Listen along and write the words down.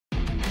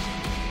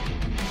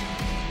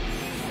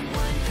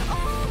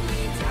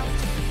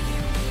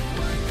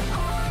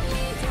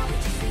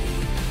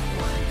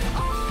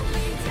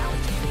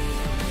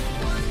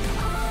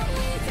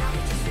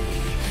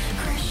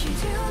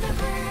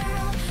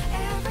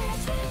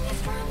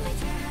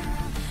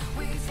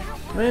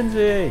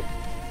Lindsay!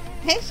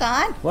 Hey,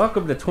 Sean.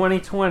 Welcome to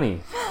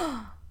 2020.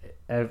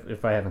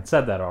 If I haven't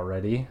said that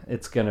already,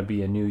 it's going to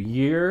be a new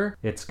year.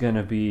 It's going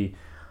to be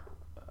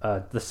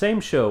the same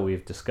show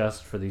we've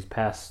discussed for these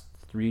past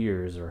 3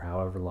 years or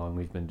however long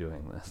we've been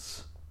doing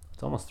this.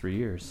 It's almost 3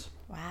 years.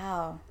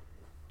 Wow.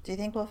 Do you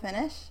think we'll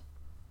finish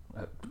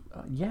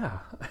Yeah.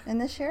 in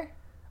this year?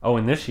 Oh,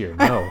 in this year?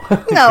 No.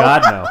 No.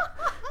 God, no.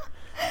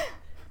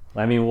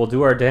 I mean, we'll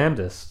do our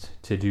damnedest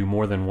to do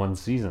more than one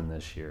season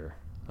this year,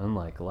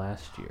 unlike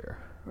last year.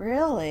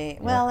 Really?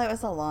 Yeah. Well, it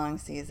was a long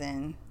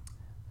season.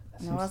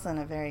 And it wasn't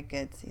a very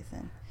good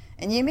season.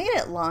 And you made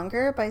it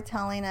longer by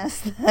telling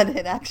us that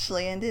it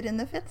actually ended in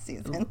the 5th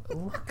season.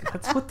 Look,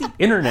 that's what the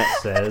internet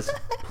says.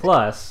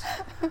 Plus,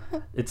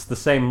 it's the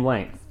same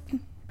length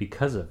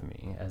because of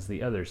me as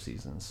the other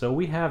seasons. So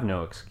we have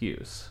no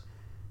excuse.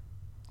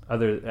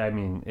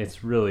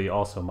 It's really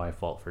also my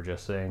fault for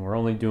just saying we're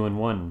only doing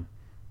one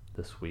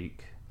this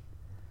week.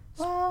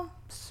 Well,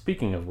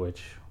 Speaking of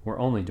which, we're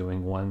only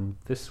doing one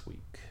this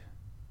week.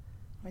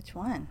 which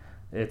one?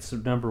 It's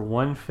number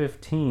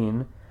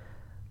 115,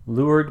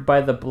 Lured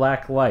by the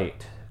Black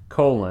Light,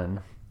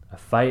 a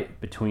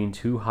fight between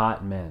two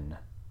hot men.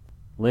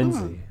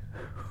 Lindsay,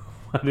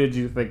 what did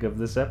you think of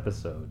this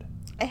episode?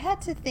 I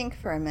had to think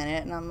for a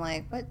minute, and I'm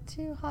like, what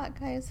two hot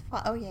guys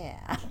fought? Oh,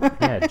 yeah.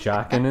 Yeah,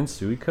 Jokin and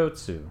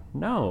Suikotsu.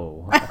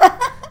 No.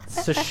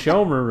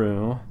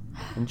 Sesshomaru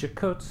and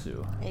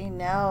Jakotsu. I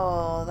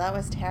know. That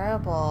was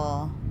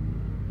terrible.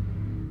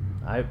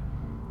 I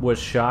was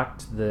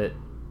shocked that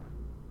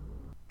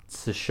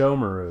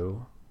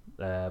Sesshomaru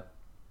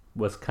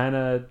was kind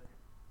of...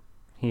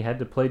 He had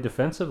to play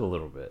defensive a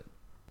little bit.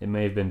 It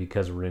may have been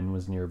because Rin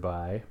was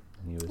nearby,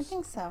 and he I was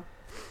think so.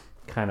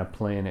 kind of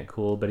playing it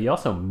cool, but he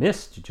also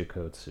missed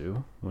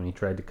Jakotsu when he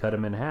tried to cut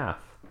him in half.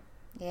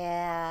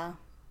 Yeah.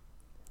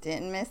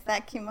 Didn't miss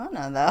that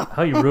kimono, though.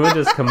 Oh, he ruined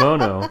his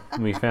kimono,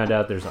 and we found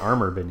out there's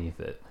armor beneath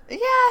it. Yeah,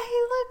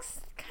 he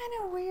looks kind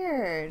of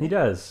weird. He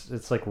does.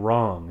 It's like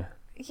wrong.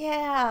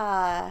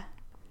 Yeah.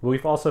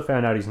 We've also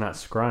found out he's not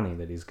scrawny,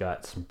 that he's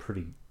got some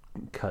pretty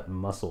cut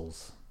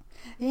muscles.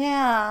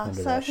 Yeah, Under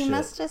so that he shit.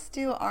 must just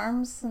do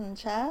arms and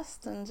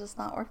chest and just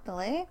not work the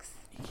legs?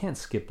 He can't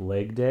skip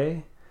leg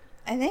day.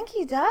 I think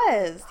he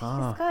does.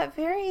 Huh. He's got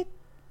very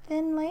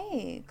thin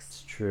legs.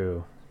 It's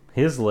true.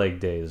 His leg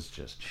day is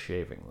just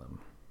shaving them.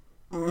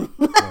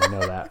 I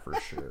know that for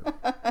sure.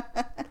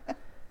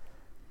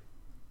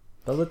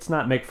 But let's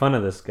not make fun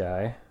of this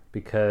guy,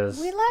 because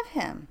We love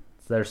him.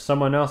 there's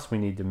someone else we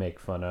need to make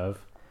fun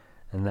of,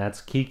 and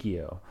that's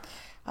Kikyo.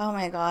 Oh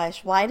my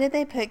gosh, why did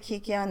they put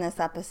Kikyo in this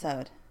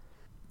episode?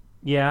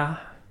 Yeah.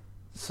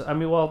 So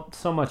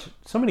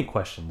many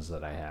questions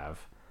that I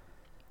have.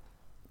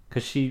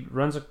 Because she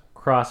runs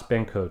across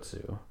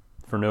Benkotsu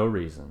for no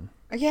reason.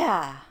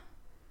 Yeah.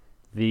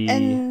 The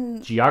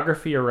And-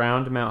 geography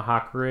around Mount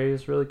Hakure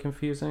is really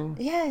confusing.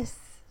 Yes.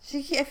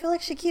 I feel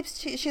like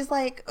she's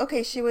like,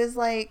 okay, she was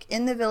like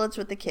in the village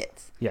with the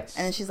kids. Yes.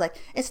 And then she's like,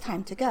 it's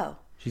time to go.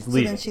 She's So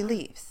leaving. then she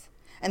leaves.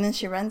 And then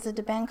she runs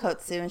into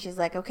Benkotsu and she's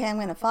like, okay, I'm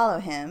going to follow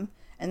him.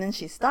 And then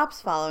she stops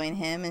following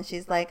him and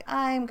she's like,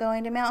 I'm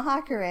going to Mount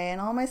Hakure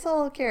and all my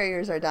soul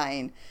carriers are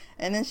dying.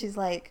 And then she's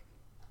like,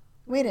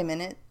 wait a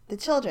minute, the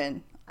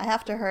children, I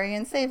have to hurry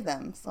and save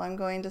them. So I'm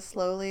going to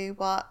slowly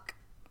walk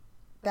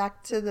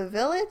back to the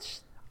village.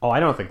 Oh, I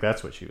don't think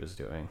that's what she was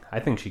doing. I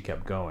think she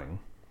kept going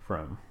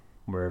from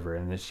wherever,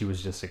 and that she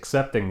was just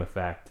accepting the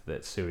fact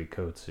that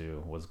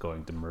Suikotsu was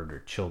going to murder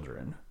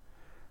children.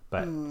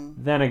 But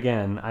then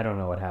again, I don't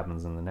know what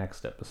happens in the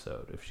next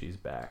episode if she's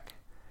back.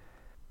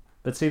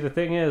 But see, the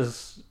thing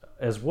is,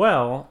 as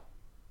well,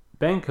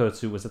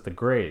 Benkotsu was at the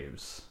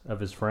graves of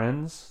his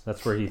friends.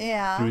 That's where he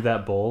Yeah. threw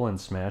that bowl and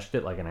smashed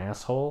it like an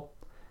asshole.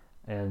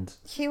 And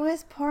He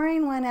was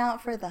pouring one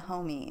out for the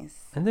homies.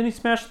 then he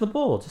smashed the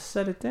bowl. Just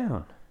set it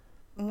down.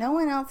 No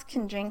one else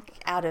can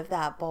drink out of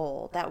that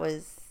bowl. That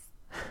was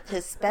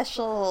his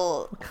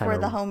special kind for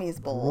of the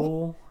homies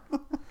bowl.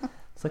 Rule.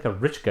 It's like a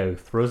rich guy who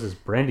throws his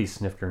brandy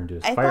snifter into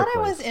his I fireplace. thought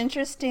it was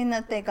interesting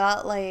that they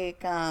got like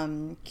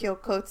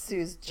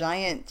Kyokotsu's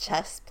giant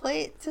chest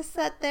plate to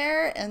set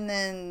there and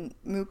then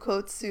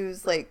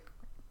Mukotsu's like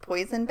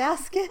poison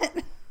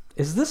basket.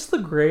 Is this the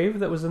grave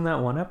that was in that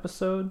one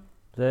episode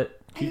that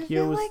I Kikyo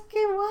feel was? like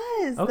it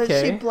was. That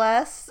Okay. she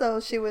blessed, so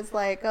she was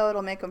like, oh,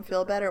 it'll make him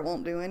feel better. It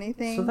won't do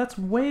anything. So that's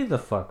way the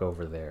fuck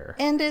over there.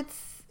 And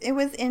it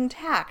was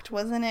intact,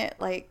 wasn't it?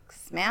 Like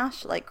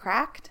smashed, like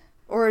cracked?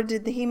 Or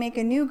did he make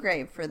a new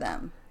grave for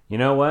them? You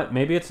know what?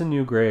 Maybe it's a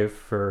new grave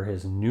for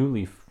his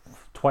newly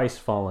twice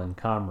fallen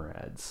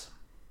comrades.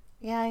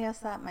 Yeah, I guess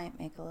that might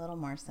make a little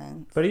more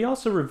sense. But he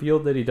also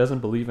revealed that he doesn't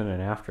believe in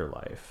an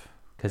afterlife.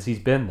 Because he's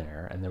been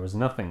there and there was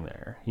nothing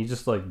there. He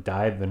just like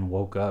died then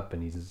woke up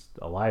and he's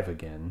alive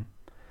again.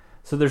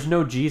 So there's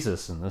no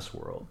Jesus in this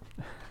world.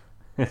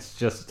 It's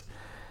just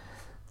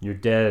you're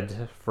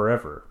dead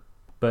forever.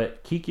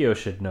 But Kikyo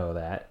should know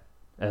that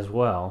as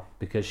well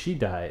because she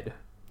died.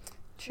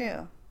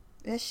 True.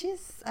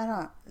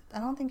 I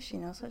don't think she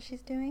knows what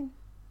she's doing.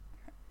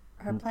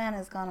 Her plan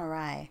has gone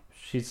awry.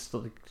 She's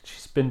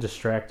been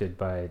distracted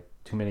by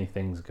too many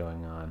things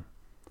going on.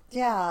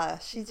 Yeah,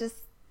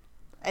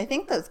 I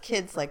think those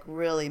kids like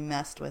really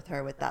messed with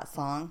her with that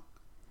song.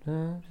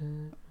 Or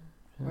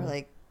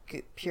like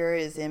pure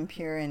is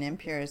impure and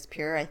impure is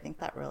pure. I think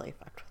that really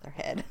fucked with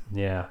her head.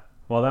 Yeah.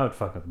 Well, that would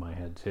fuck with my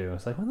head too.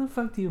 It's like, what the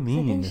fuck do you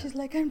mean? And she's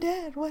like, I'm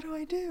dead. What do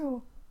I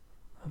do?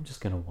 I'm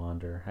just gonna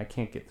wander. I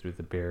can't get through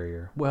the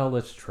barrier. Well,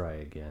 let's try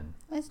again.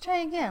 Let's try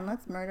again.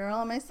 Let's murder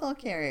all my soul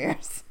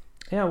carriers.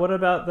 Yeah, what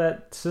about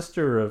that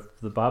sister of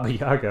the Baba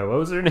Yaga? What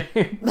was her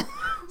name?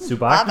 Subaki?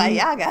 Baba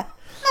Yaga.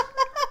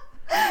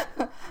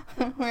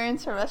 We're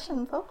into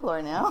Russian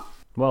folklore now.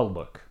 Well,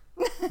 look.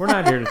 We're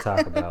not here to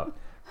talk about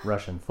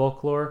Russian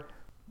folklore.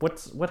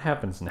 What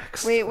happens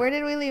next? Wait, where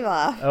did we leave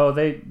off? Oh,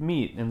 they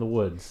meet in the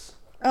woods.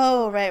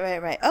 Oh,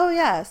 right. Oh,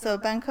 yeah. So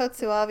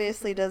Bankotsu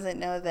obviously doesn't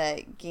know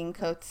that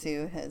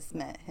Ginkotsu has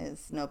met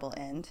his noble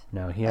end.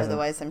 No, he hasn't.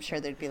 Otherwise, I'm sure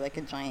there'd be like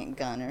a giant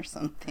gun or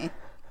something.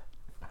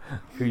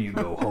 Here you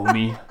go,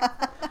 homie.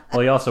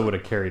 Well, he also would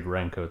have carried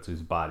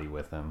Renkotsu's body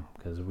with him,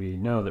 because we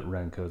know that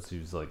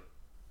Renkotsu's like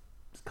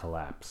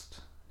collapsed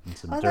in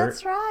some dirt.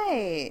 That's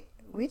right.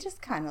 We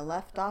just kind of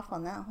left off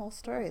on that whole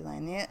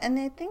storyline. And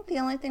I think the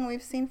only thing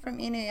we've seen from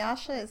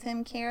Inuyasha is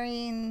him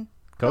carrying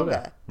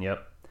Koga.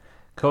 Yep.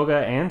 Koga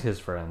and his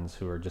friends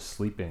who are just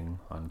sleeping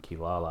on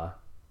Kilala.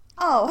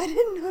 Oh, I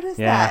didn't notice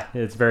that.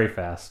 Yeah, it's very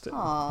fast.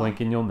 Aww. Blink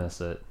and you'll miss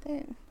it.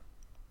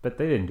 But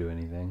they didn't do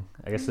anything.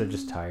 I guess they're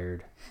just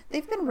tired.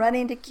 They've been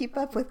running to keep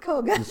up with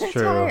Koga. It's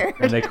true. Tired.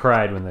 And they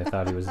cried when they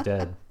thought he was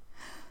dead.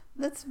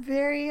 That's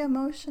very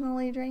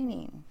emotionally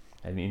draining.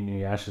 And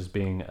Inuyasha's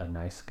being a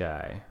nice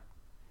guy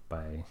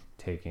by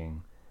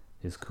taking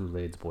his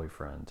Kool-Aid's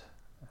boyfriend.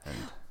 And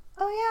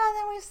oh, yeah, and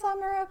then we saw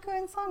Moroku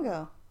and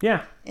Sango.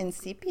 Yeah. In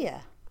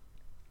sepia.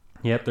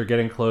 Yep, they're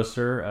getting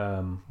closer.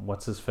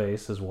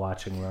 What's-his-face is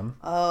watching them.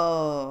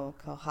 Oh,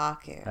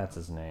 Kohaku. That's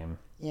his name.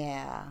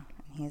 Yeah.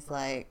 And he's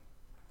like,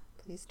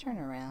 please turn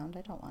around.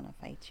 I don't want to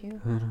fight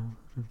you. I don't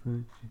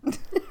want to fight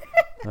you.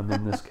 I'm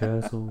in this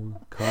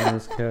castle.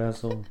 Kana's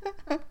castle.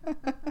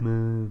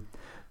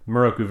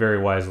 Moroku very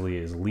wisely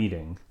is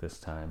leading this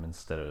time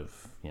instead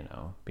of,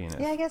 being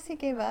Yeah, I guess he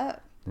gave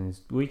up.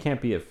 We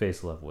can't be at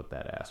face level with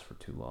that ass for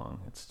too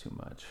long. It's too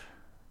much.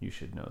 You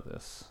should know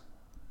this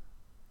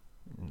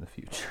in the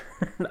future.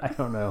 I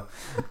don't know.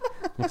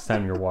 Next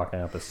time you're walking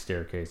up a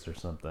staircase or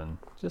something,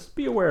 just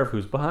be aware of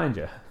who's behind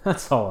you.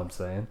 That's all I'm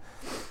saying.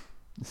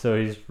 So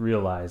he's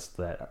realized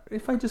that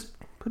if I just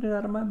put it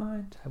out of my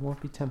mind, I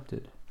won't be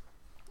tempted.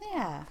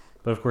 Yeah.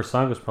 But of course,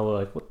 Sango's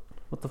probably like,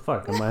 what the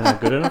fuck? Am I not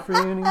good enough for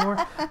you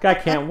anymore? Guy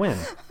can't win.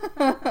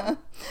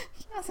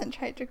 He hasn't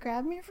tried to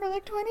grab me for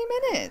like 20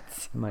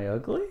 minutes. Am I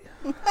ugly?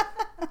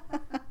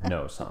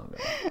 No, Sango.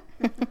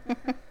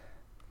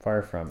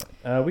 Far from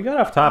it. We got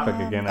off topic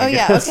again, I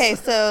guess. Yeah, okay,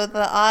 so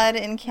the odd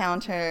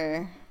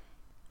encounter.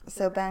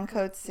 So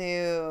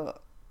Bankotsu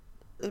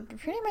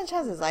pretty much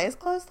has his eyes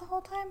closed the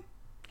whole time?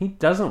 He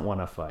doesn't want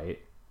to fight.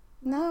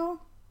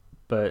 No.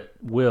 But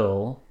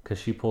will, because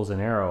she pulls an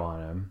arrow on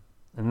him,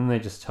 and then they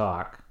just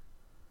talk,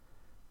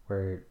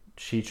 where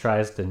she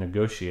tries to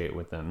negotiate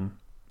with him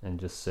and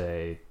just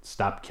say,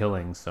 stop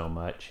killing so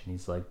much. And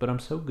he's like, but I'm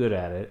so good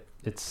at it.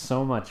 It's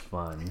so much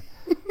fun.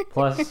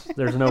 Plus,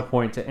 there's no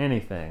point to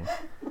anything.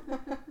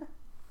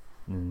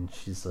 And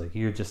she's like,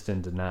 you're just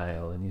in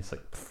denial. And he's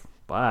like,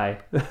 bye.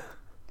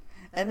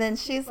 And then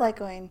she's like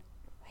going,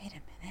 wait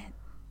a minute.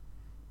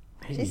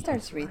 Maybe she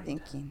starts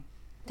rethinking.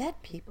 Dead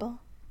people?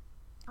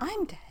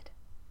 I'm dead.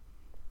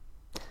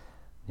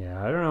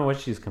 Yeah, I don't know what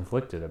she's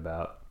conflicted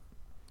about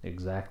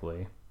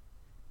exactly.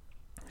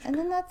 And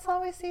then that's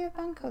all we see of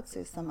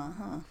Bankotsu-sama,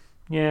 huh?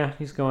 Yeah,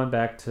 he's going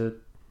back to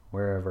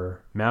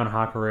wherever, Mount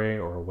Hakare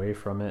or away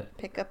from it.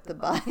 Pick up the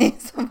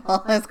bodies of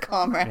all his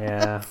comrades.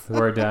 Yeah, who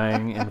are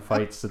dying in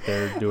fights that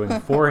they're doing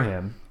for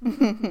him.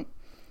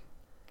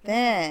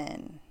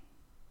 Then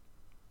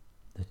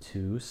the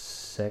two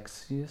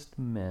sexiest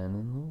men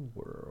in the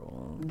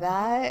world.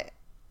 That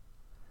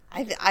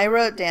I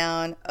wrote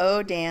down,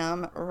 oh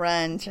damn,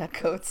 run,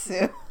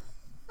 Jakotsu.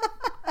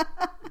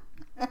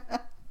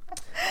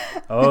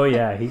 Oh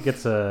yeah, he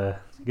gets a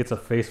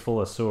face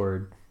full of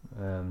sword,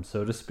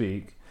 so to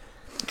speak.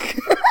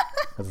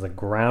 As the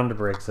ground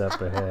breaks up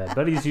ahead.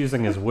 But he's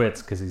using his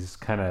wits because he's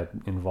kind of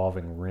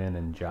involving Rin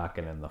and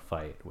Jaken in the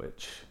fight,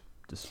 which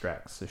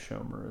distracts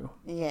Sesshomaru.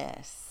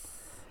 Yes.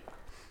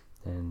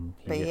 And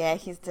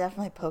he's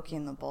definitely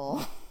poking the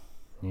bull.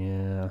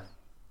 Yeah.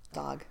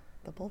 Dog.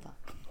 The bulldog.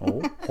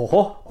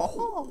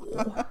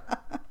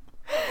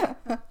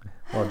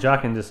 Well,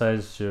 Jaken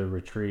decides to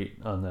retreat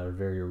on the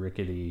very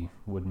rickety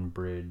wooden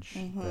bridge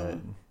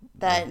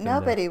that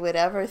nobody would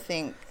ever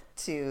think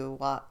to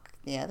walk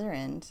the other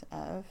end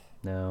of.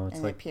 No, it's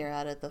like appear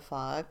out of the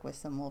fog with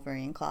some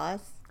Wolverine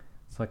claws.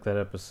 It's like that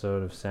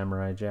episode of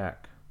Samurai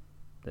Jack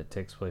that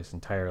takes place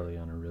entirely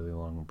on a really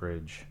long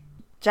bridge.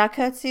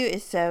 Jakotsu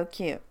is so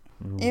cute.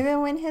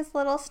 Even when his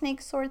little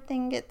snake sword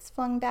thing gets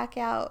flung back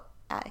out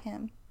at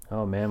him.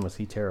 Oh man, was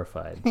he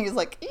terrified. He was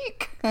like,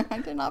 eek, I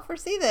did not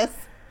foresee this.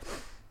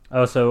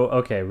 Oh, so,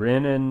 okay,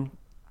 Rin and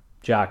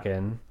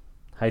Jaqen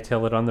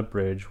hightail it on the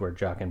bridge where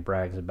Jaqen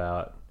brags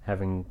about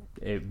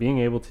being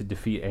able to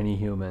defeat any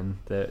human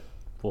that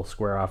will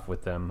square off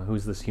with them.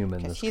 Who's this human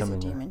Because that's he's a coming?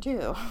 demon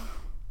too.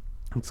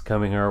 It's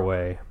coming our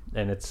way,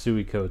 and it's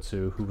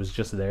Suikotsu, who was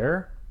just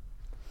there.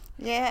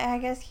 Yeah, I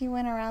guess he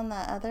went around the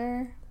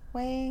other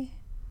way.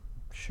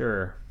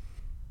 Sure.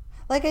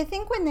 Like, I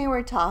think when they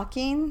were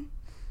talking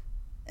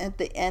at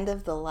the end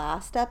of the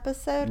last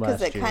episode,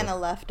 because it kind of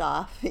left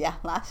off. Yeah,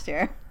 last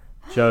year.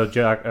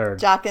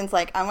 Jaqen's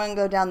like, I'm going to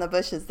go down the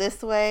bushes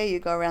this way. You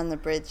go around the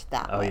bridge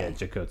that way. Oh, yeah,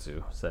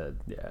 Jakotsu said,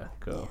 yeah,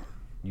 go. Yeah.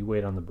 You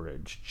wait on the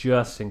bridge,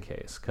 just in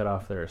case. Cut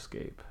off their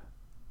escape.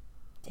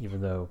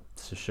 Even though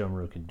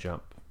Sesshomaru can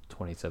jump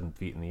 27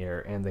 feet in the air,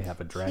 and they have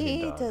a dragon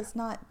dog. He does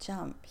not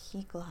jump.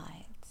 He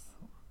glides.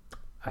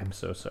 I'm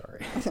so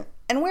sorry.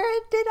 And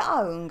where did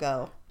Aun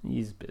go?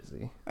 He's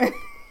busy.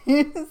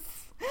 He's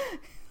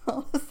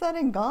all of a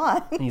sudden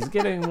gone. He's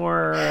getting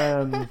more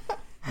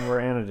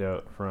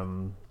antidote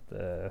from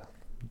the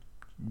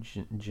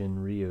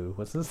Jinryu.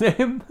 What's his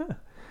name?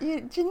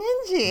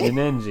 Jininji.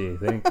 Jininji,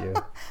 thank you.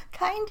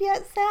 Kind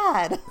yet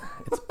sad.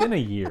 It's been a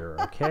year,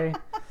 okay?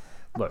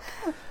 Look.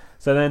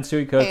 So then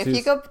Suikotsu... Hey, if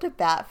you go to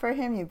bat for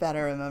him, you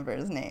better remember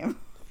his name.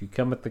 If you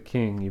come at the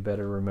king, you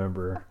better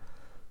remember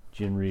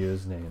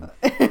Jinryu's name.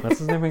 What's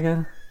his name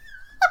again?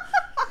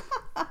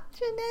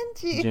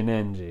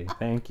 Jininji,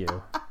 thank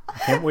you. I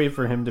can't wait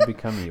for him to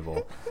become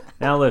evil.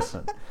 Now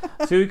listen,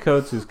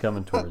 Suikotsu's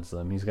coming towards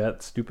them. He's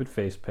got stupid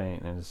face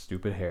paint and his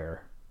stupid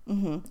hair.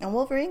 Mm-hmm. And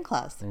Wolverine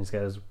claws. And he's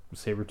got his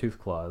saber-tooth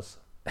claws.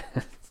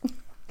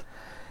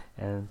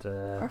 And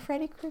or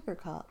Freddy Krueger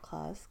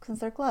claws, because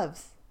they're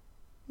gloves.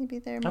 Maybe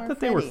they're more I thought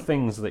Freddy. They were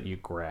things that you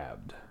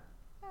grabbed.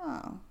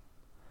 Oh.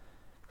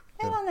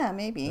 I don't know,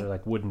 maybe. They're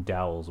like wooden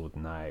dowels with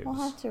knives. We'll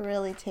have to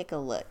really take a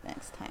look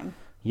next time.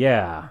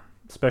 Yeah,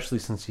 especially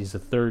since he's a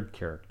third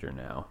character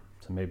now.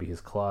 So maybe his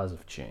claws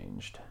have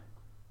changed.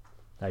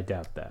 I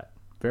doubt that.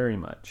 Very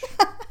much.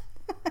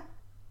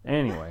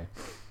 Anyway,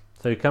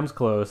 so he comes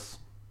close.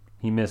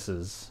 He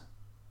misses.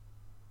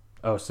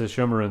 Oh, so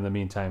Sesshomaru in the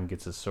meantime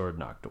gets his sword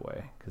knocked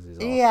away. Cause he's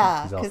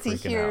all because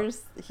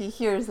he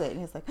hears it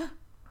and he's like,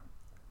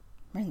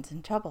 Rin's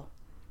in trouble.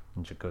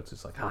 And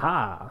Jakotsu's like,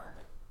 haha,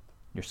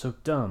 you're so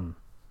dumb.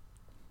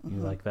 You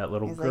like that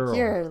little he's girl. He's like,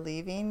 you're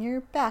leaving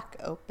your back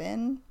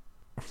open.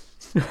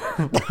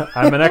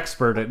 I'm an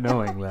expert at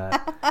knowing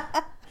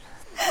that.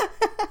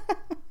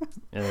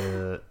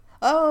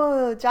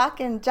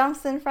 Jaqen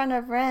jumps in front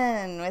of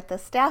Rin with the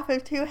staff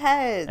of two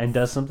heads. And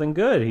does something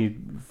good. He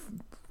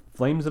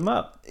flames him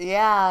up.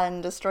 Yeah,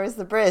 and destroys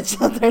the bridge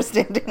that they're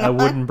standing on. A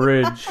wooden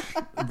bridge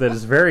that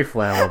is very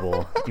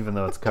flammable, even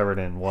though it's covered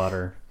in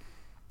water.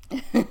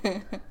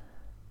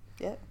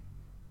 Yep.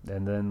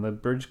 And then the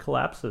bridge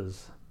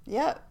collapses.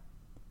 Yep.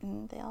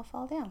 And they all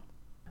fall down.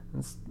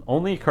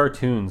 Only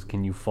cartoons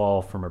can you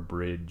fall from a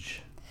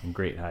bridge in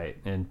great height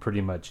and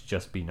pretty much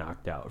just be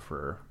knocked out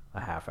for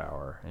a half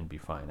hour and be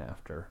fine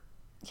after.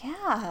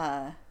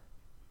 Yeah.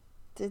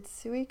 Did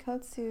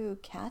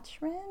Suikotsu catch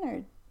Rin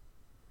or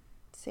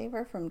save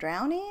her from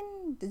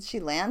drowning? Did she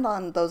land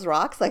on those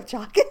rocks like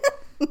Jaqen?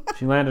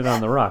 She landed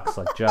on the rocks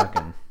like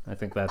Jaqen. I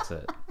think that's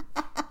it.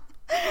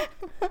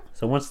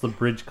 So once the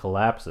bridge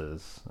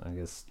collapses, I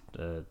guess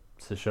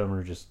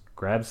Sesshomaru just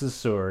grabs his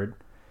sword.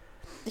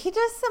 He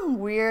does some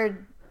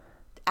weird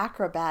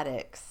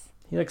acrobatics.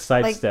 He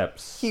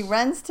sidesteps. He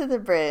runs to the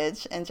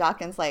bridge and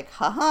Jaqen's like,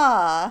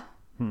 haha,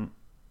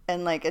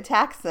 and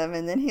attacks him,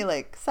 and then he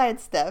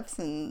sidesteps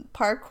and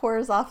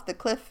parkours off the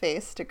cliff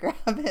face to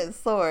grab his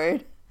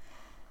sword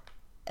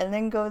and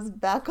then goes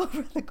back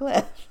over the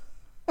cliff.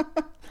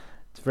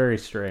 It's very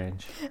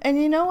strange.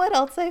 And you know what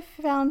else I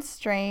found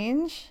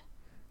strange?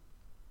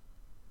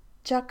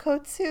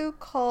 Jakotsu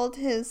called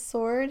his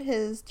sword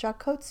his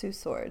Jakotsu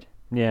sword.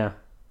 Yeah,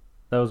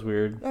 that was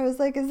weird. I was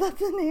like, is that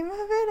the name of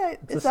it?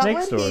 It's a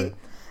snake sword.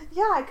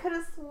 Yeah, I could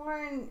have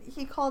sworn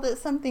he called it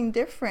something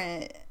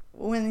different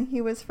when he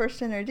was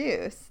first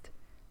introduced.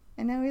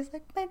 And now he's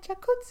like, my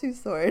Jakotsu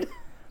sword.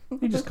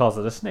 He just calls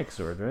it a snake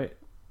sword, right?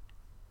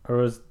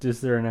 Or is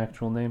there an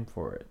actual name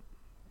for it?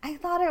 I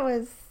thought it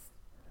was...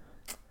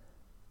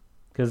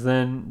 Because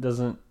then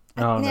doesn't...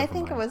 I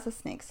think it was a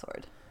snake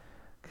sword.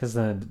 Because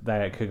then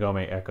that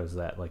Kagome echoes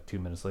that 2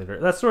 minutes later.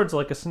 That sword's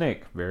like a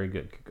snake. Very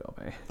good,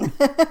 Kagome.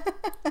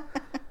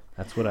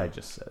 That's what I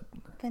just said.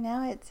 But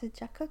now it's a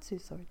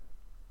Jakotsu sword.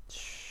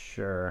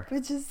 Sure.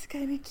 Which is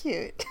kind of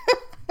cute.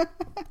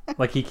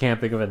 He can't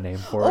think of a name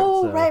for it.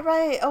 Oh, so.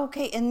 Right.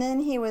 Okay, and then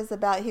when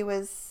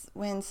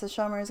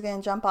Sesshomaru is going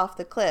to jump off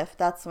the cliff,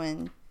 that's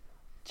when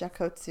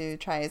Jakotsu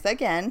tries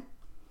again.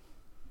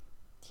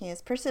 He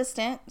is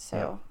persistent,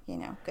 so,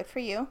 good for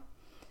you.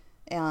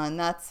 And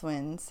that's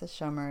when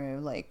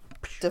Sesshomaru,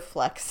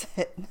 deflects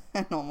it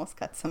and almost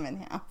cuts him in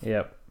half.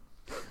 Yep.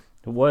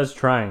 It was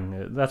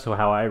trying. That's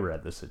how I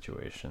read the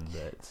situation,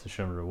 that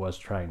Sesshomaru was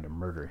trying to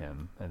murder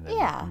him and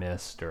then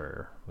missed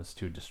or was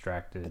too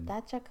distracted. But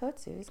that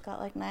Jakotsu, he's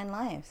got 9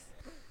 lives.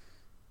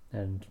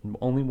 And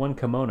only one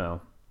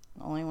kimono.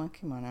 Only one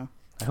kimono.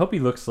 I hope he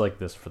looks like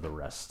this for the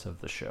rest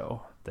of the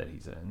show that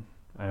he's in.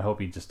 I hope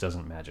he just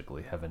doesn't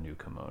magically have a new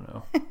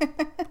kimono.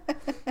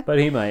 But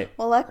he might.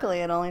 Well, luckily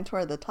it only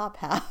tore the top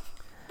half.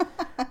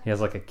 He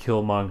has like a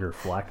Killmonger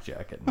flak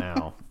jacket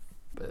now.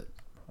 But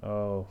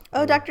Oh,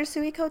 Dr.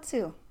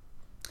 Suikotsu.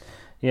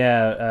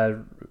 Yeah,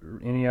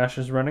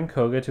 Inuyasha's running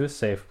Koga to a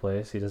safe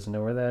place. He doesn't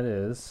know where that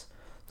is.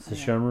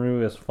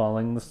 Sesshomaru is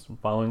following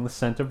the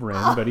scent of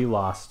Rin, but he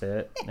lost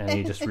it, and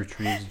he just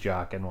retrieves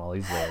Jockin while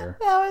he's there.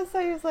 That was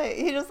so.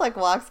 He just like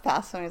walks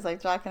past him. He's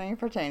like, Jockin, are you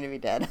pretending to be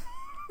dead?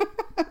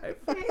 I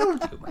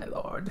failed you, my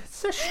lord.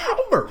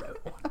 Sesshomaru.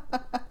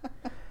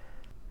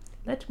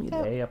 Let me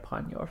lay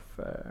upon your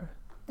fur.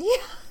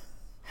 Yeah.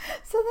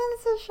 So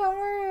then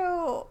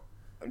Sesshomaru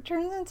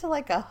turns into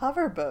like a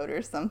hoverboat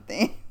or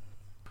something.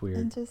 Weird.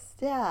 And just,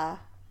 yeah.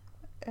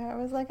 I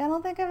was like, I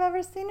don't think I've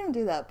ever seen him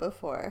do that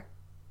before.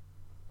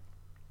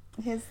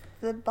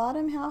 The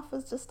bottom half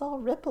was just all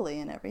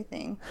ripply and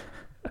everything.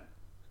 I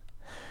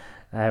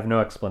have no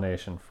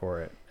explanation for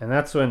it. And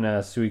that's when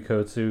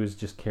Suikotsu is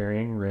just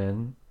carrying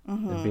Rin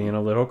and being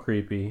a little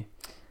creepy.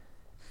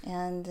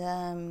 And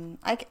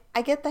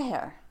I get the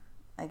hair,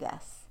 I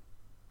guess.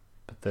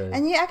 But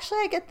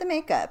I get the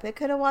makeup. It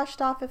could have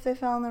washed off if they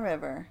fell in the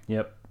river.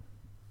 Yep.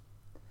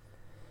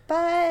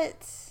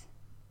 But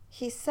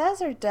he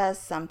says or does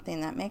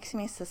something that makes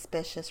me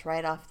suspicious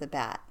right off the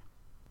bat.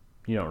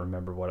 You don't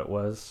remember what it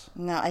was?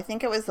 No, I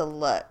think it was a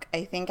look.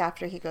 I think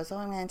after he goes,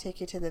 I'm going to take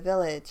you to the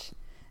village.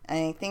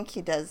 And I think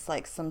he does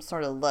like some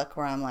sort of look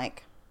where I'm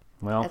like,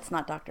 well, it's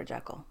not Dr.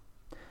 Jekyll.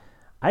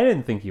 I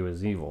didn't think he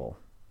was evil.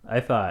 I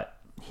thought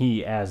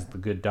he, as the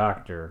good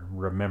doctor,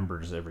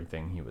 remembers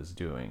everything he was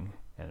doing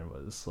and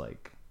was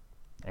like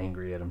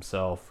angry at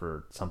himself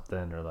or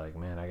something, or like,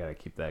 man, I got to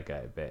keep that guy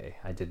at bay.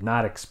 I did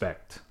not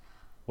expect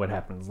what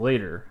happens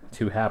later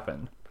to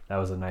happen. That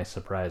was a nice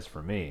surprise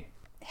for me.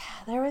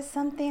 Yeah, there was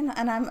something,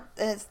 and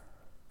it's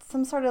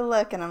some sort of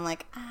look, and I'm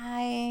like,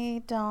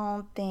 I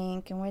don't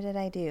think, and what did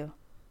I do?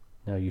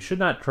 No, you should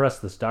not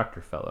trust this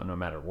doctor fellow no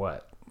matter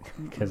what,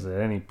 because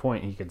at any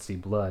point he could see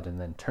blood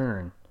and then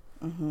turn.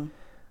 Mm-hmm.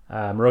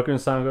 Moroku and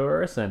Sango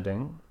are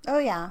ascending. Oh,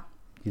 yeah.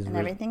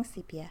 Everything's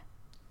sepia.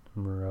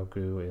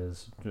 Moroku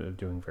is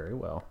doing very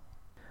well.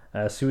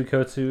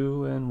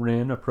 Suikotsu and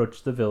Rin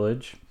approach the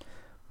village.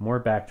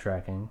 More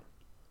backtracking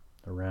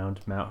around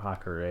Mount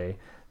Hakare.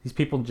 These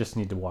people just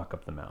need to walk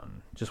up the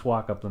mountain. Just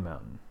walk up the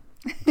mountain.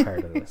 I'm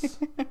tired of this.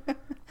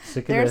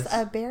 Sick of There's this.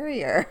 a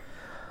barrier.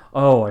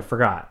 Oh, I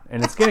forgot.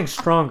 And it's getting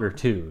stronger,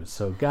 too.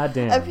 So,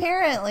 goddamn.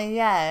 Apparently,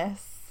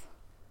 yes.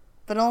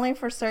 But only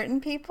for certain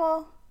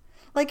people?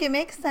 Like, it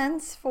makes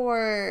sense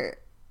for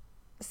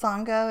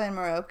Sango and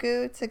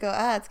Moroku to go,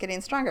 it's getting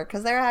stronger.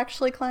 Because they're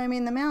actually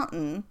climbing the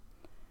mountain.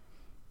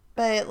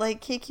 But,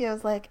 like,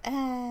 Kikyo's like,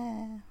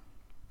 My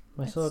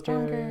it's soul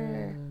stronger.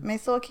 carrier. My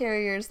soul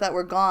carriers that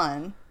were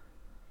gone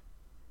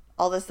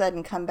all of a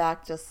sudden come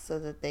back just so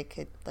that they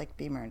could like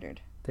be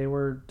murdered. They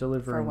were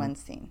delivering for one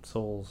scene.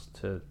 Souls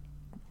to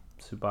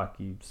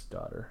Tsubaki's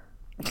daughter.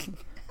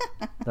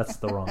 That's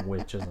the wrong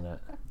witch, isn't it?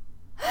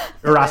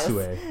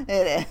 Urasue.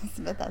 It is,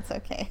 but that's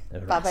okay.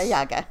 Baba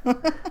Yaga.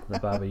 The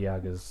Baba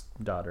Yaga's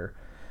daughter.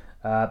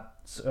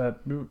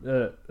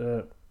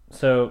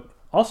 So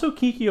also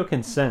Kikyo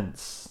can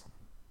sense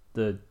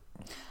the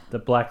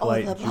black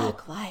light. Oh, the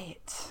black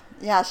light.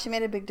 Yeah, she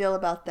made a big deal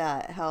about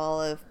that. How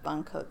all of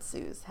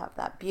Bankotsus have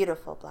that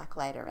beautiful black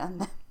light around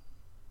them.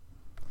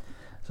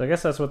 So I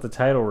guess that's what the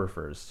title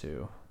refers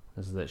to,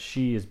 is that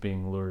she is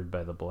being lured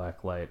by the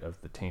black light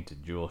of the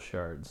tainted jewel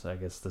shards. I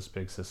guess this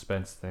big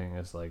suspense thing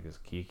is like, is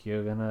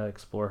Kikyo gonna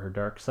explore her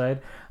dark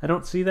side? I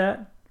don't see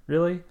that,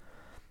 really.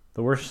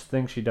 The worst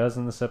thing she does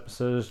in this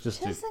episode is just...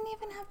 She doesn't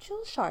even have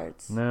jewel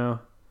shards. No.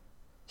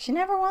 She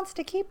never wants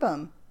to keep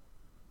them.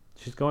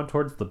 She's going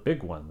towards the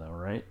big one, though,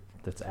 right?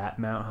 That's at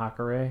Mount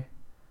Hakare.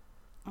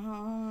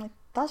 I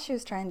thought she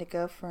was trying to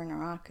go for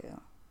Naraku.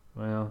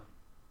 Well,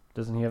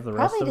 doesn't he have the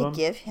rest of them? Probably to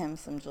give him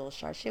some jewel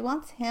shards. She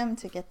wants him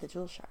to get the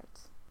jewel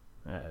shards.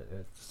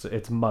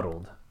 It's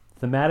muddled.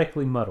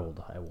 Thematically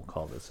muddled, I will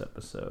call this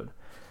episode.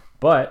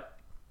 But,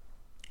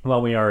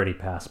 well, we already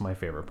passed my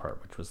favorite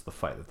part, which was the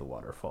fight at the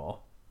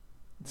waterfall.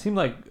 It seemed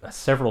like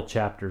several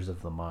chapters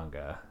of the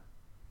manga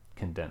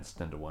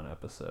condensed into one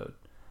episode.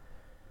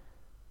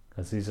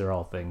 Because these are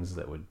all things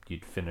that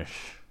you'd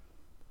finish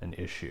an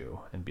issue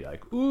and be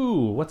like,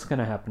 ooh, what's going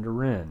to happen to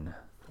Rin?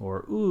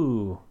 Or,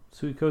 ooh,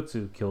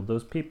 Suikotsu killed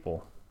those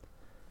people.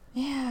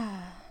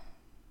 Yeah.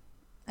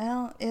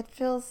 It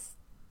feels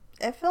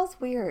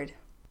weird.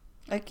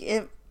 Like,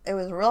 it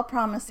was real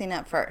promising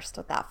at first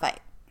with that fight.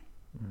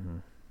 Mm-hmm.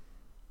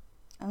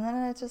 And then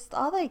it just,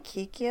 all the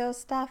Kikyo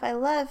stuff, I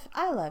love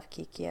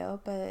Kikyo,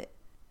 but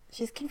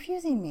she's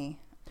confusing me.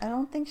 I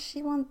don't think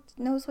she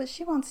knows what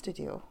she wants to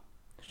do.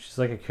 She's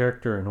like a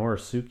character in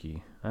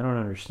Orosuki. I don't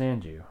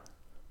understand you.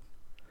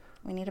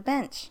 We need a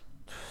bench.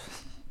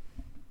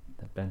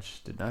 That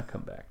bench did not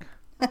come back.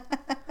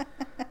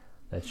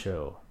 That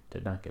show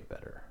did not get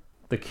better.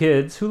 The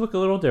kids, who look a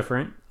little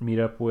different, meet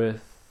up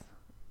with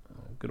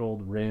Good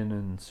old Rin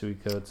and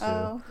Suikotsu.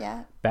 Oh,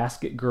 yeah.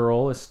 Basket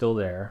Girl is still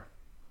there.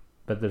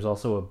 But there's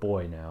also a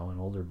boy now, an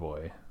older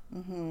boy.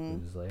 Mm-hmm.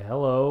 Who's like,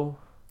 hello.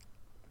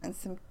 And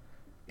some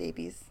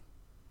babies.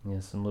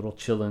 Yeah, some little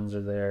chillins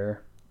are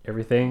there.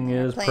 Everything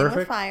is playing perfect.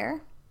 with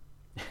fire.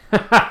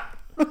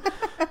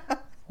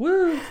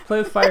 Woo! Let's play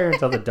with fire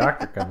until the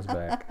doctor comes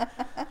back.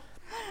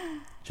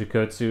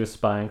 Chikotsu is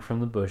spying from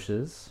the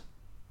bushes.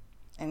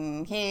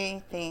 And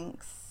he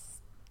thinks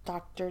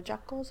Dr.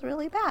 Jekyll's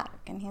really back.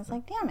 And he's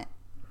like, damn it.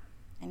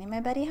 I need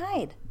my buddy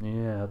Hyde.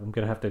 Yeah, I'm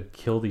going to have to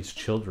kill these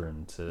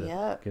children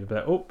to get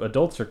back. Oh,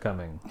 adults are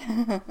coming.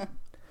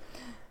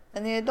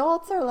 And the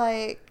adults are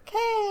like,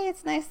 hey,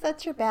 it's nice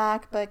that you're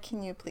back, but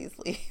can you please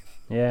leave?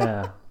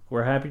 Yeah,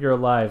 we're happy you're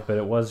alive, but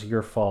it was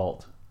your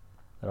fault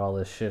that all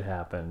this shit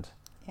happened.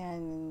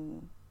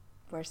 And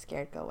we're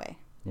scared, go away.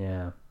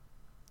 Yeah.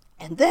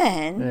 And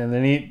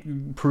then he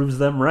proves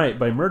them right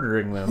by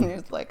murdering them.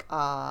 he's like,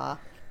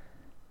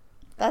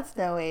 that's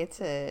no way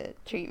to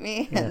treat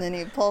me. Yeah. And then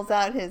he pulls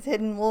out his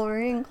hidden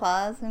Wolverine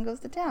claws and goes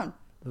to town.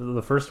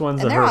 The first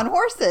one's and they're on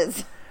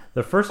horses.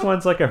 The first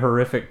one's like a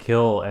horrific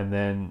kill, and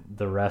then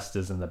the rest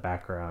is in the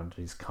background.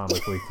 He's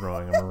comically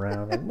throwing them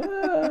around. Like,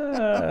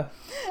 ah.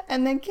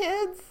 And the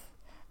kids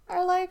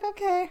are like,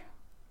 okay,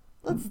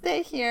 let's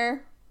stay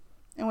here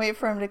and wait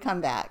for him to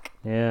come back.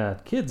 Yeah,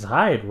 kids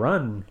hide,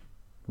 run.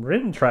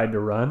 Rin tried to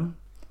run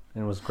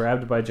and was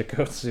grabbed by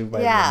Chikotsu by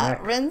the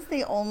neck. Rin's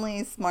the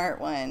only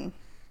smart one.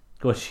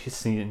 Well, she's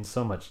seen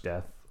so much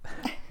death.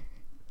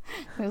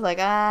 He was like,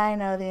 I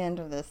know the end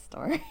of this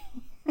story.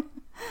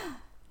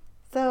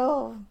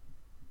 So,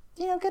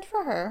 good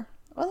for her.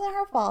 It wasn't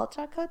her fault.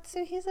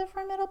 Chikotsu, he's a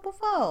formidable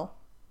foe.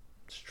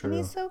 It's true. And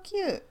he's so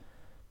cute.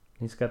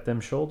 He's got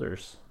them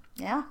shoulders.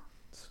 Yeah.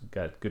 He's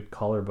got good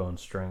collarbone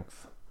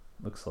strength,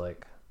 looks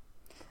like.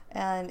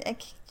 And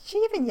she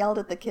even yelled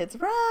at the kids,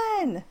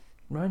 run!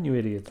 Run, you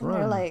idiots, and run.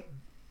 They're like,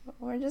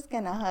 we're just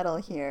going to huddle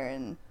here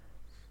and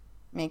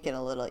make it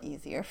a little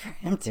easier for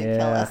him to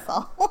kill us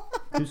all.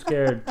 Too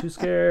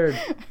scared.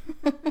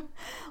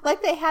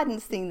 Like they hadn't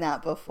seen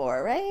that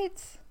before,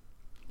 right?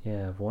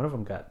 Yeah, one of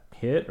them got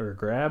hit or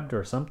grabbed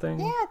or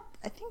something. Yeah,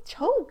 I think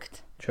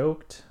choked.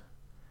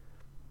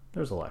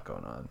 There's a lot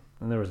going on.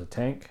 And there was a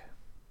tank.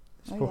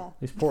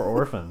 These poor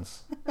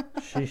orphans.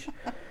 Sheesh.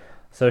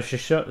 So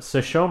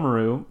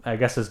Sesshomaru, I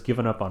guess, has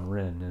given up on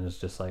Rin and is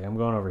just like, I'm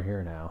going over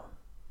here now.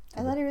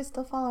 I thought he was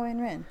still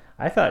following Rin.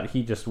 I thought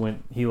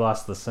he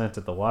lost the scent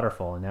at the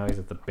waterfall and now he's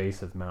at the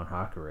base of Mount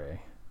Hakure.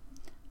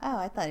 Oh,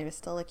 I thought he was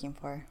still looking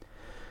for her.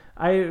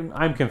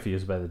 I'm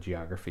confused by the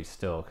geography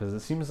still, because it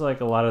seems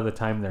like a lot of the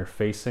time they're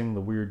facing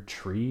the weird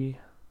tree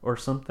or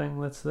something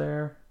that's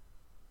there.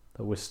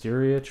 The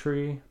wisteria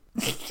tree.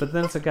 But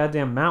then it's a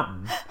goddamn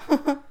mountain.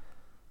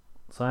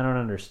 So I don't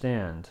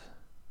understand.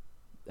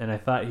 And I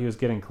thought he was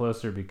getting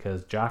closer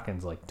because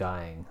Jockin's like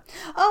dying.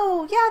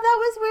 Oh, yeah, that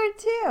was weird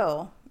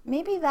too.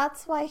 Maybe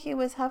that's why he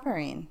was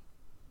hovering.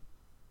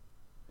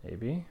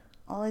 Maybe.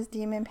 All his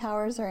demon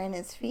powers are in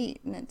his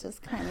feet, and it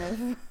just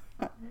kind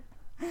of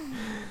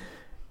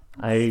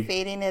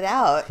fading it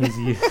out.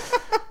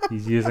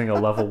 He's using a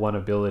level 1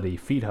 ability,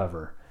 feet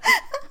hover.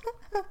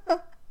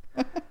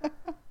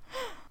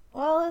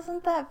 Well,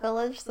 isn't that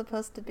village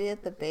supposed to be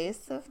at the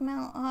base of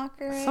Mount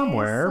Hakure?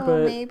 Somewhere, so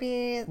but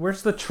maybe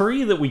where's the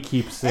tree that we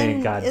keep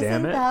seeing? God damn it!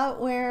 Isn't that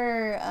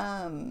where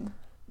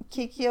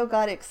Kikyo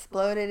got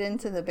exploded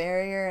into the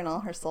barrier and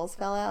all her souls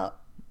fell out?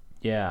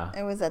 Yeah.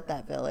 It was at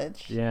that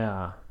village.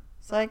 Yeah.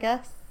 So I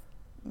guess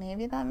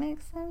maybe that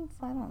makes sense.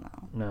 I don't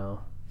know.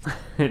 No,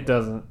 it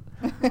doesn't.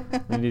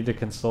 We need to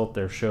consult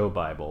their show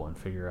Bible and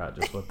figure out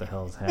just what the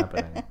hell is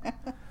happening.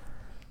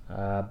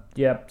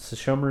 Yep,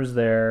 Sesshomaru's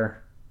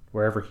there,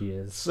 wherever he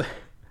is.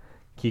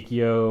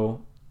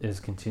 Kikyo is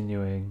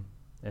continuing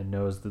and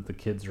knows that the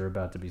kids are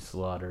about to be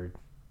slaughtered.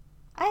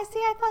 I see.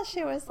 I thought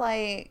she was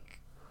like,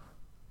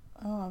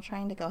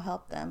 trying to go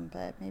help them,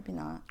 but maybe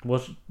not. Well,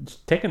 she's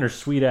taking her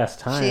sweet ass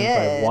time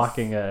by is.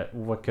 walking at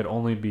what could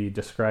only be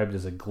described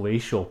as a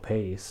glacial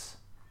pace.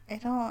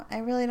 I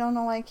really don't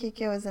know why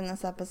Kikyo is in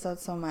this episode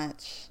so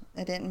much.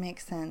 It didn't make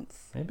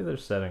sense. Maybe they're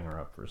setting her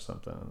up for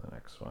something in the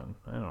next one.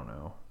 I don't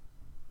know.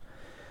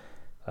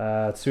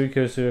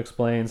 Tsuikosu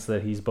explains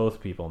that he's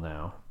both people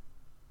now.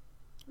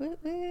 Woot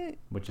woot.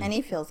 Which is, and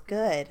he feels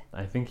good.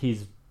 I think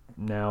he's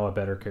now a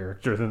better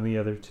character than the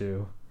other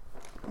two.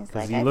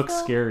 Because he I looks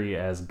feel... scary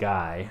as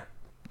Guy.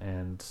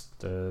 And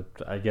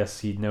I guess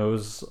he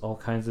knows all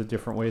kinds of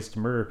different ways to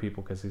murder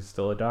people because he's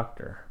still a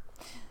doctor.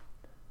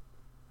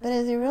 But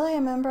is he really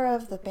a member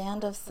of the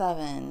Band of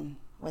Seven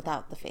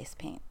without the face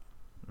paint?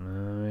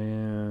 Oh,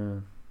 yeah.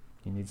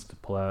 He needs to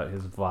pull out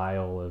his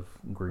vial of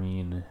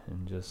green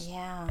and just...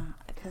 Yeah,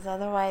 because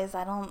otherwise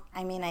I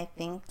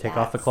think take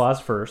off the claws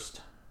first.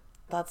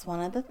 That's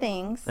one of the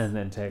things. And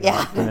then take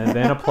off, and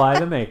then apply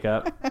the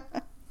makeup.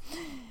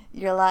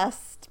 Your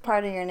last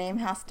part of your name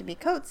has to be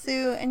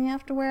Kotsu, and you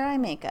have to wear eye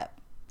makeup.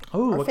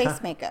 Oh, or face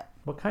makeup.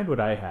 What kind would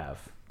I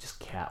have? Just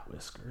cat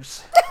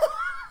whiskers.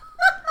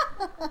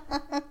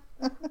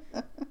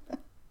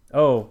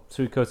 Oh,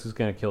 Suikosu's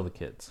gonna kill the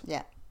kids.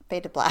 Yeah.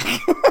 Fade to black.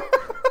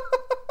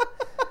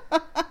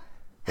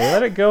 They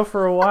let it go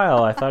for a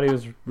while. I thought he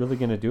was really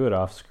going to do it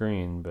off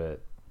screen,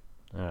 but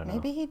I don't know.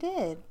 Maybe he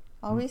did.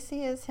 All we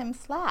see is him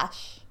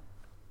slash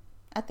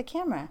at the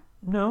camera.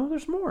 No,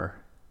 there's more.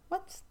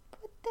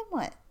 Then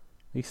what?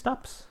 He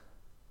stops.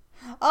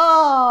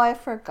 Oh, I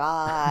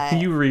forgot.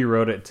 You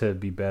rewrote it to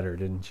be better,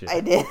 didn't you?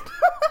 I did.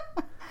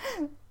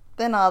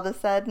 Then all of a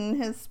sudden,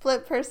 his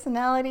split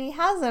personality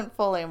hasn't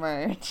fully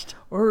merged.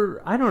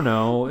 Or, I don't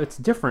know, it's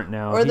different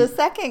now. Or the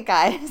second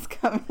guy is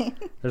coming.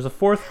 There's a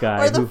fourth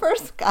guy. Or the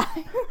first guy.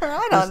 Or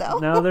I don't know.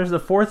 No, there's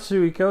the fourth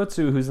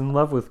Suikotsu who's in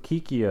love with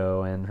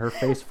Kikyo, and her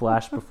face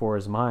flashed before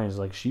his mind. It's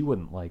like, she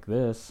wouldn't like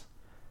this.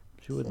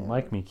 She wouldn't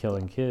like me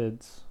killing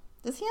kids.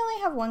 Does he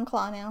only have one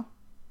claw now?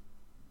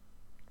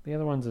 The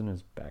other one's in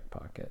his back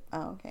pocket.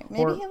 Oh, okay.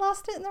 Maybe he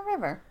lost it in the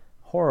river.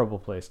 Horrible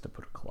place to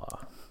put a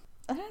claw.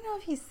 I don't know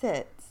if he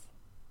sits.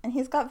 And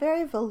he's got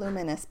very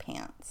voluminous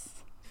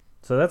pants.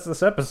 So that's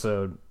this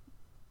episode.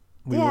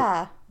 We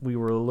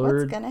were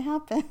lured. What's going to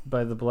happen?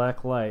 By the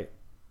black light.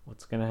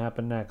 What's going to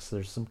happen next?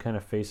 There's some kind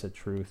of face of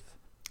truth.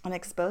 An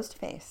exposed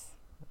face.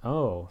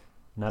 Oh,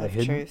 not a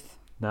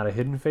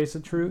hidden face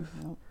of truth?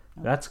 Nope.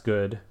 That's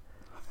good.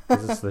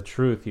 Because it's the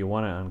truth. You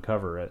want to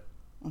uncover it.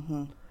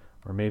 Mm-hmm.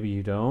 Or maybe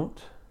you don't.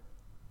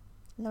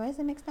 Otherwise,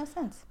 it makes no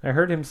sense. I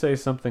heard him say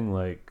something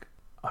like,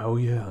 "Oh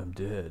yeah, I'm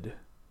dead."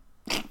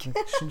 Like,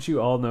 shouldn't you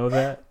all know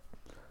that?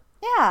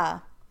 Yeah.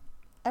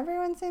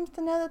 Everyone seems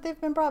to know that they've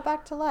been brought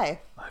back to life.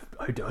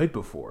 I died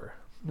before.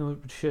 No,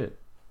 shit.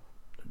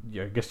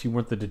 Yeah, I guess you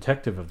weren't the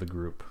detective of the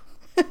group.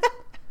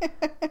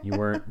 You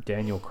weren't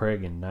Daniel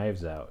Craig in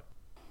Knives Out.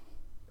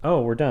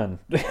 Oh, we're done.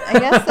 I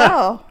guess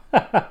so.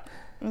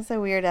 It was a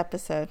weird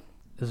episode.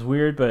 It's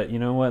weird, but you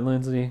know what,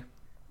 Lindsay?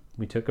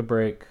 We took a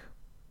break.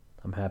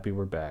 I'm happy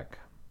we're back.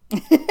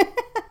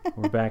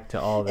 We're back to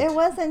all this.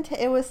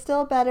 It was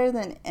still better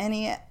than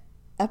any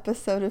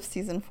episode of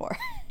season 4.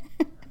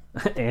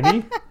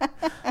 Annie?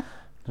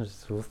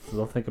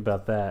 We'll think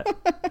about that.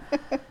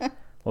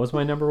 What was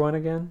my number 1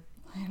 again?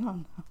 I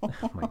don't know.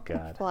 Oh my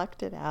god.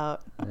 Blocked it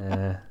out.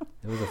 It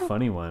was a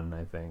funny one,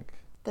 I think.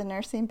 The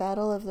nursing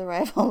battle of the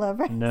rival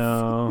lovers?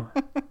 No.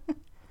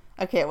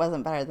 Okay, it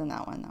wasn't better than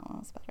that one. That one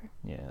was better.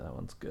 Yeah, that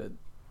one's good.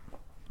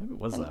 Maybe it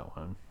was that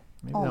one.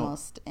 Maybe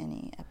almost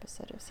any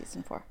episode of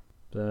season 4.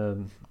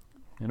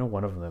 I know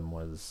one of them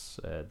was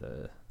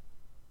the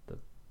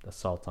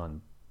assault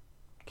on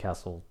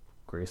Castle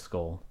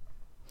Grayskull.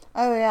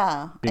 Oh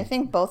yeah, I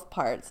think both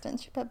parts.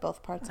 Didn't you put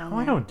both parts on? No,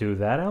 there? I don't do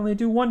that. I only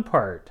do one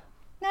part.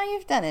 No,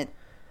 you've done it.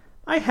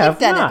 I have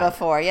You've not. done it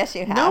before. Yes,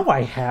 you have. No,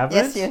 I haven't.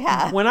 Yes, you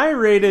have. When I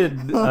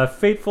rated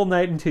Fateful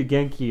Night into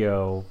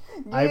Genkyo,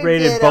 I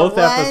rated both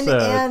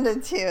episodes. 1 and a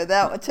 2.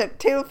 That took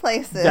 2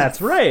 places.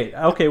 That's right.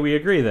 Okay, we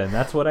agree then.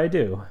 That's what I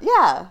do.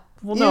 Yeah.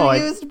 Well, no,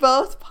 you used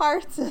both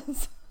parts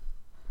as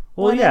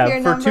well,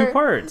 yeah, for 2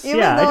 parts.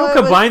 Yeah, I don't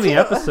combine the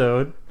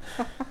episode.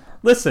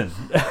 Listen.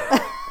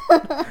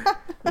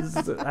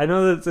 I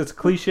know that it's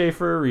cliche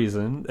for a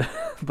reason,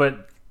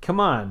 but come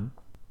on.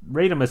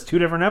 Rate them as 2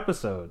 different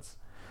episodes.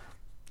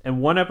 And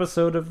one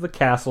episode of the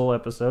Castle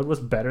episode was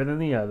better than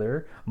the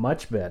other,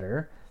 much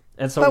better.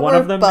 And so one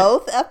of them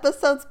both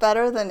episodes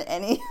better than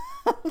any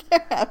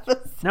other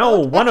episode. No,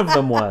 one of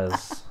them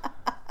was.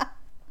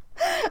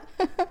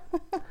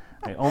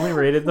 I only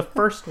rated the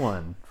first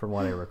one, from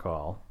what I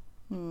recall.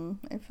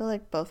 I feel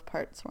like both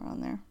parts were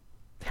on there.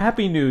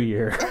 Happy New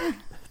Year.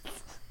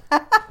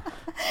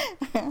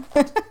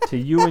 To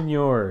you and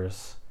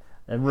yours.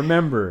 And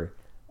remember,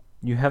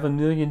 you have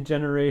 1,000,000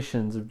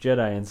 generations of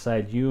Jedi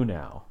inside you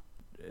now.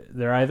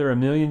 They're either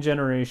 1,000,000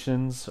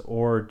 generations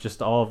or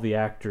just all of the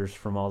actors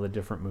from all the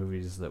different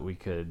movies that we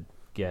could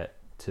get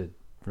to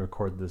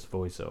record this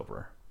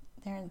voiceover.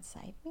 They're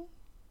inside me?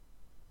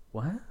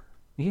 What?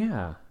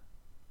 Yeah.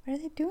 What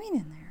are they doing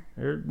in there?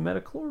 They're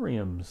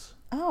metachlorians.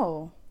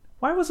 Oh.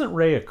 Why wasn't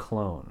Rey a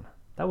clone?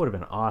 That would have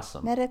been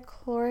awesome.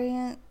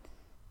 Metachlorian.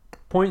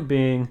 Point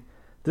being,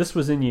 this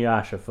was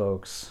Inuyasha,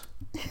 folks.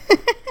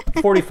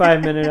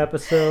 45-minute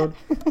episode.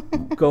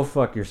 Go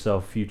fuck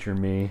yourself, future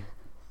me.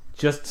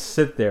 Just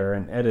sit there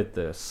and edit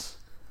this.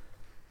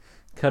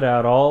 Cut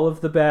out all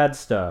of the bad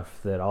stuff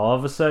that all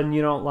of a sudden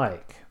you don't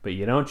like, but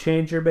you don't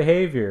change your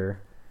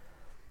behavior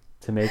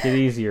to make it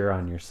easier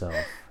on yourself.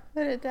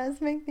 But it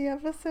does make the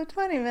episode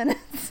 20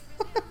 minutes.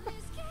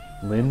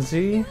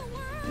 Lindsay,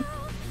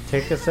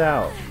 take us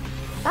out.